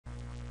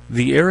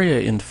The area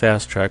in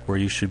Fasttrak where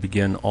you should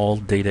begin all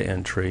data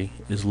entry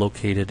is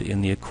located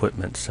in the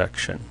Equipment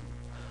section.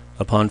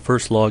 Upon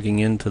first logging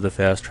into the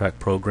Fasttrak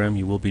program,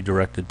 you will be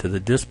directed to the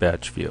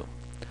Dispatch view.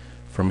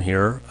 From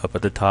here, up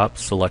at the top,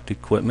 select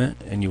Equipment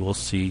and you will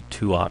see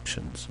two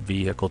options,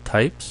 Vehicle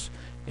Types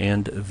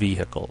and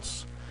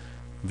Vehicles.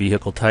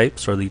 Vehicle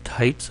types are the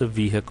types of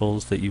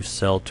vehicles that you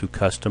sell to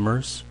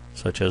customers,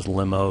 such as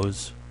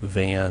limos,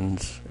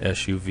 vans,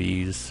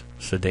 SUVs,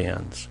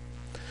 sedans.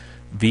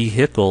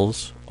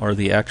 Vehicles are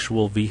the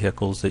actual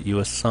vehicles that you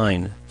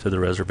assign to the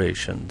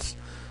reservations,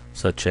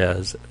 such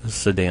as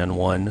Sedan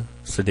 1,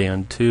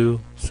 Sedan 2,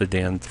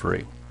 Sedan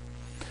 3.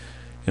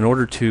 In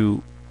order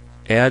to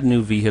add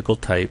new vehicle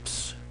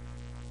types,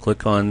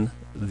 click on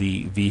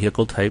the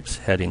Vehicle Types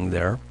heading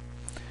there,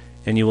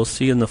 and you will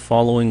see in the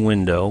following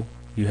window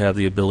you have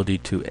the ability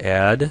to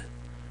add,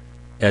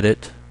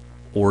 edit,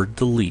 or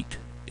delete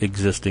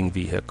existing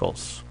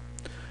vehicles.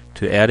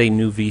 To add a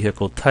new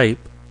vehicle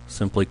type,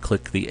 simply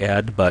click the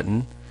Add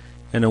button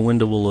and a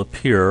window will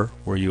appear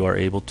where you are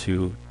able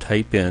to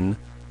type in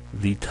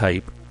the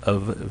type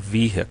of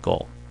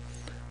vehicle,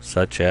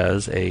 such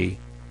as a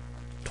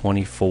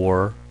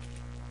 24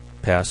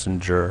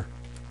 passenger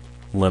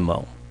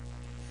limo.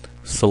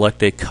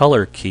 Select a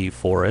color key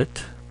for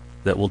it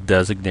that will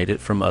designate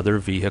it from other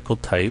vehicle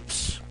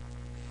types.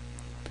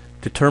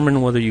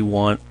 Determine whether you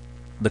want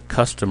the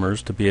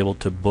customers to be able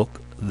to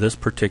book this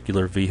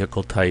particular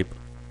vehicle type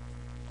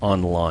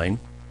online.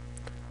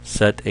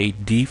 Set a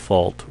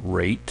default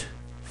rate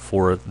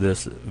for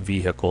this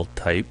vehicle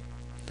type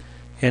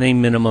and a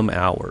minimum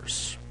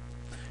hours.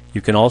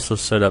 You can also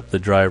set up the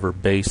driver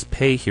base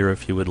pay here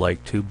if you would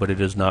like to, but it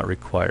is not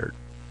required.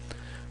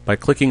 By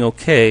clicking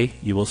OK,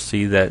 you will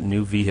see that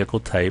new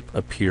vehicle type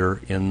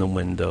appear in the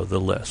window, the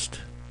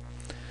list.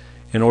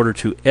 In order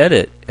to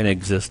edit an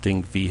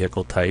existing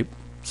vehicle type,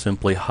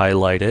 simply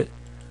highlight it,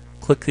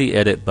 click the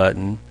Edit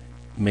button,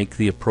 make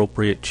the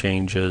appropriate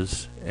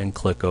changes, and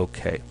click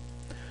OK.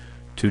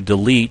 To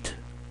delete,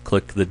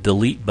 click the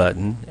Delete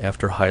button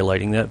after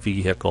highlighting that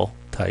vehicle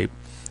type,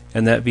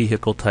 and that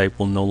vehicle type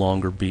will no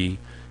longer be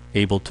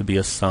able to be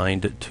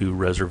assigned to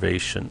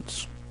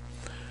reservations.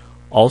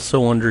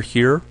 Also under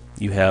here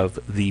you have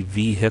the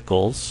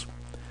vehicles.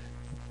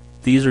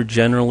 These are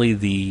generally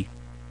the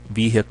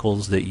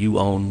vehicles that you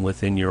own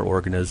within your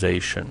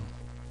organization.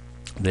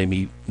 They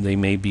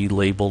may be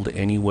labeled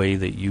any way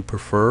that you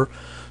prefer,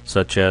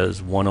 such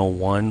as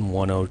 101,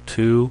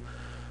 102,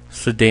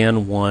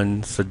 Sedan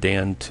 1,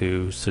 Sedan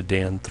 2,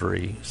 Sedan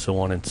 3, so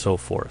on and so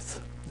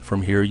forth.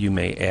 From here you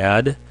may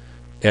add,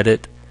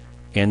 edit,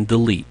 and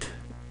delete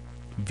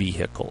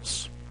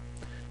vehicles.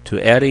 To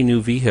add a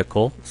new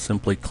vehicle,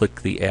 simply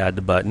click the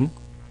Add button,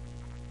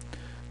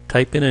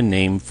 type in a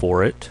name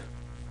for it,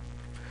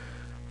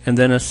 and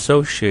then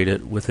associate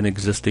it with an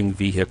existing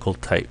vehicle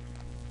type.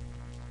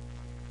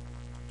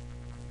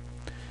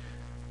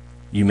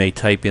 You may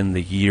type in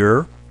the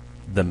year,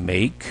 the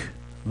make,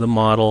 the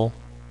model,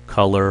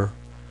 color,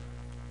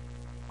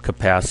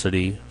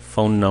 capacity,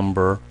 phone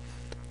number,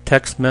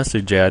 text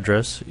message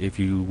address if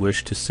you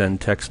wish to send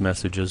text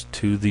messages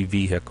to the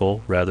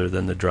vehicle rather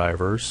than the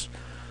drivers,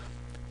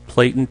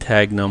 plate and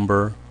tag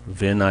number,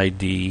 VIN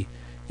ID,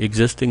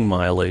 existing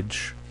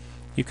mileage.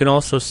 You can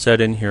also set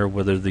in here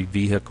whether the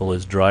vehicle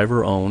is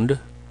driver owned,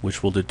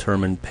 which will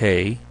determine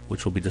pay,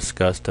 which will be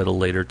discussed at a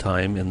later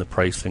time in the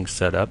pricing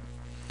setup.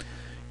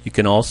 You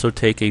can also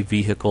take a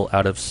vehicle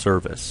out of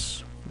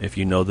service. If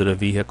you know that a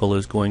vehicle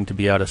is going to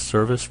be out of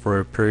service for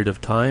a period of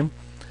time,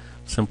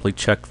 simply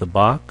check the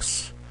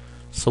box,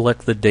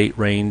 select the date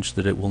range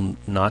that it will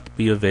not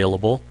be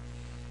available,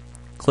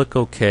 click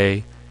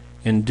OK.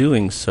 In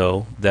doing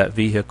so, that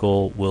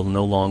vehicle will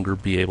no longer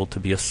be able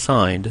to be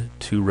assigned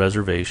to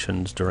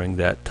reservations during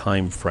that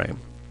time frame.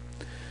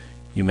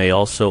 You may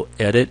also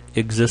edit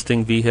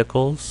existing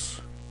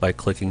vehicles by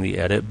clicking the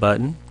Edit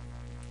button,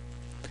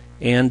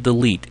 and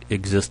delete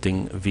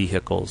existing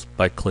vehicles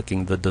by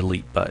clicking the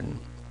Delete button.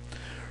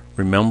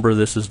 Remember,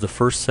 this is the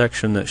first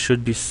section that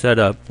should be set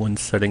up when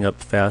setting up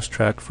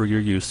Fasttrak for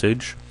your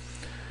usage.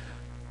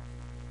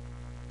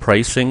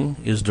 Pricing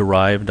is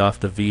derived off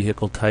the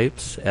vehicle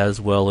types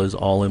as well as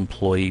all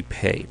employee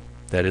pay.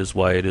 That is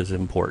why it is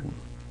important.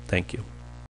 Thank you.